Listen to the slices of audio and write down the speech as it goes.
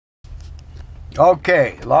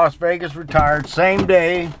Okay, Las Vegas retired, same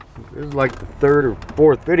day. This is like the third or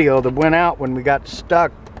fourth video that went out when we got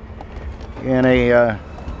stuck in a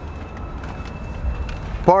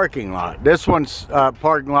parking lot. This one's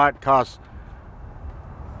parking lot costs,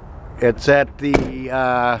 it's at the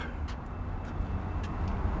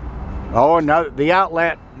the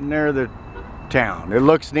outlet near the town. It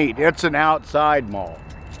looks neat. It's an outside mall.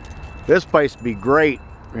 This place would be great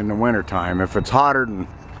in the wintertime. If it's hotter than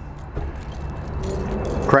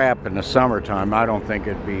crap in the summertime, I don't think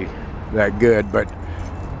it'd be that good, but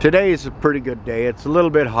today's a pretty good day. It's a little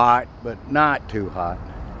bit hot, but not too hot.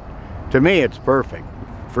 To me, it's perfect.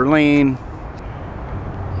 For lean,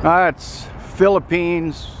 it's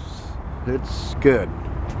Philippines, it's good.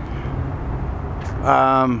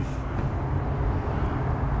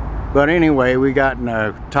 But anyway, we got in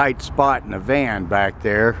a tight spot in a van back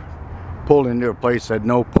there, pulled into a place that had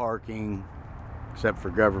no parking except for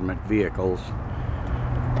government vehicles.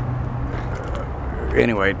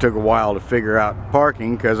 Anyway, it took a while to figure out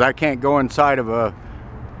parking because I can't go inside of a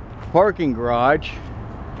parking garage.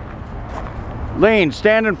 Lean,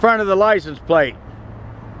 stand in front of the license plate.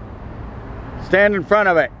 Stand in front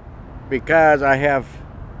of it, because I have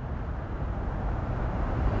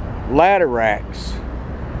ladder racks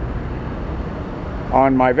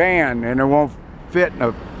on my van and it won't fit in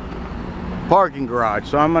a parking garage,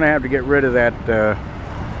 so I'm gonna have to get rid of that,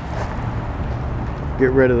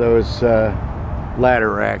 get rid of those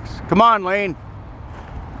ladder racks. Come on, Lane.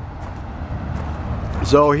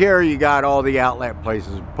 So here you got all the outlet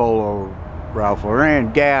places: Polo, Ralph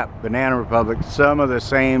Lauren, Gap, Banana Republic, some of the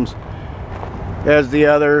same as the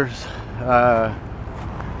others. I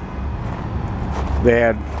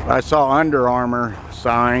saw Under Armour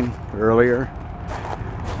sign earlier.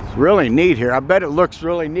 It's really neat here. I bet it looks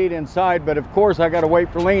really neat inside, but of course I gotta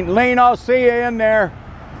wait for Lean. Lean, I'll see you in there.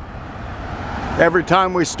 Every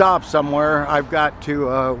time we stop somewhere, I've got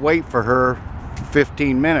to wait for her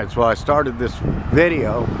 15 minutes. Well, I started this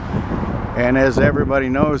video, and as everybody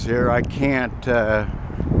knows here, I can't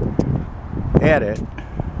edit.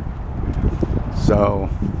 So,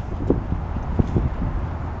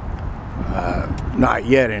 not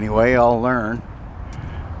yet anyway, I'll learn.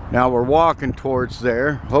 Now we're walking towards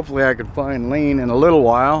there. Hopefully I can find Lean in a little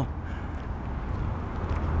while.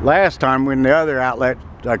 Last time when the other outlet,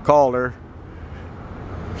 I called her,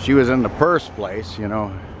 she was in the purse place, you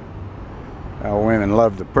know how women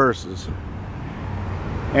love the purses.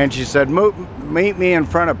 And she said, meet me in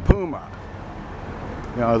front of Puma.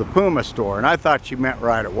 You know, the Puma store. And I thought she meant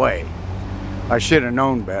right away. I should have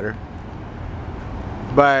known better.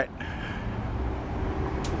 But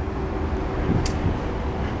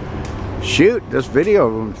shoot, this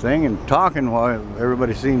video thing and talking while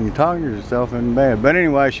everybody's seeing you talking to yourself isn't bad. But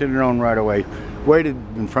anyway, I should have known right away. Waited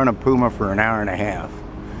in front of Puma for an hour and a half.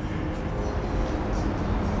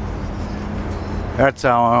 That's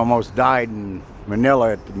how I almost died in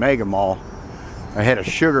Manila at the Mega Mall. I had a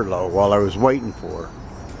sugar low while I was waiting for her.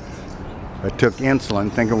 I took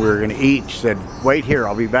insulin thinking we were going to eat. She said, wait here,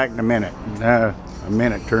 I'll be back in a minute. A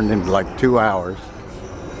minute turned into like 2 hours.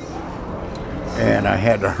 And I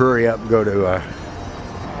had to hurry up and go to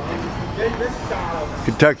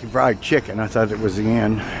Kentucky Fried Chicken. I thought it was the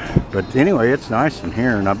end. But anyway, it's nice in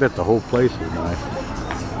here, and I bet the whole place is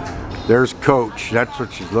nice. There's Coach. That's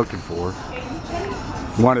what she's looking for.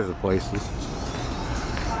 One of the places.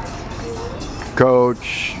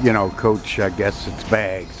 Coach, you know, Coach, I guess it's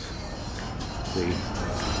bags. See?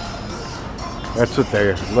 That's what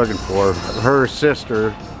they're looking for. Her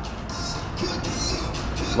sister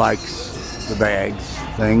likes the bags,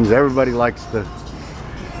 things. Everybody likes the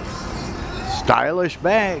stylish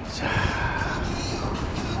bags.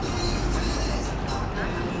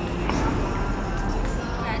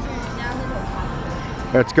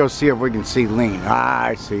 Let's go see if we can see Lean. Ah,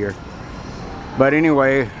 I see her. But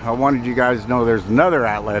anyway, I wanted you guys to know there's another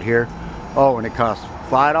outlet here. Oh, and it costs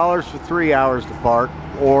 $5 for 3 hours to park,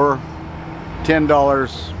 or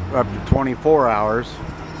 $10 up to 24 hours.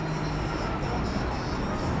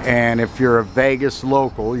 And if you're a Vegas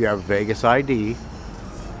local, you have Vegas ID,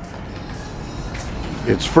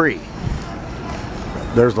 it's free.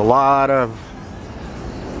 There's a lot of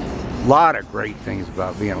great things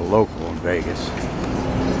about being a local in Vegas.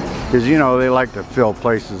 Because, you know, they like to fill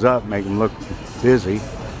places up, make them look busy.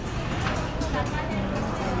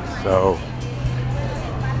 So,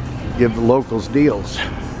 give the locals deals.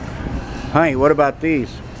 Honey, what about these?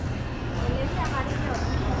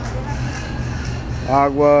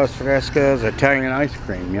 Aguas Frescas Italian ice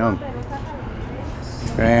cream, yum.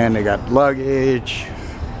 And they got luggage,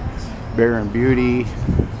 Bear and Beauty.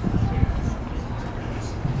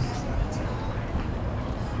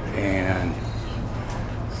 And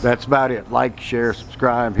that's about it. Like, share,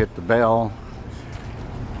 subscribe, hit the bell.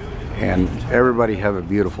 And everybody have a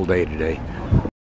beautiful day today.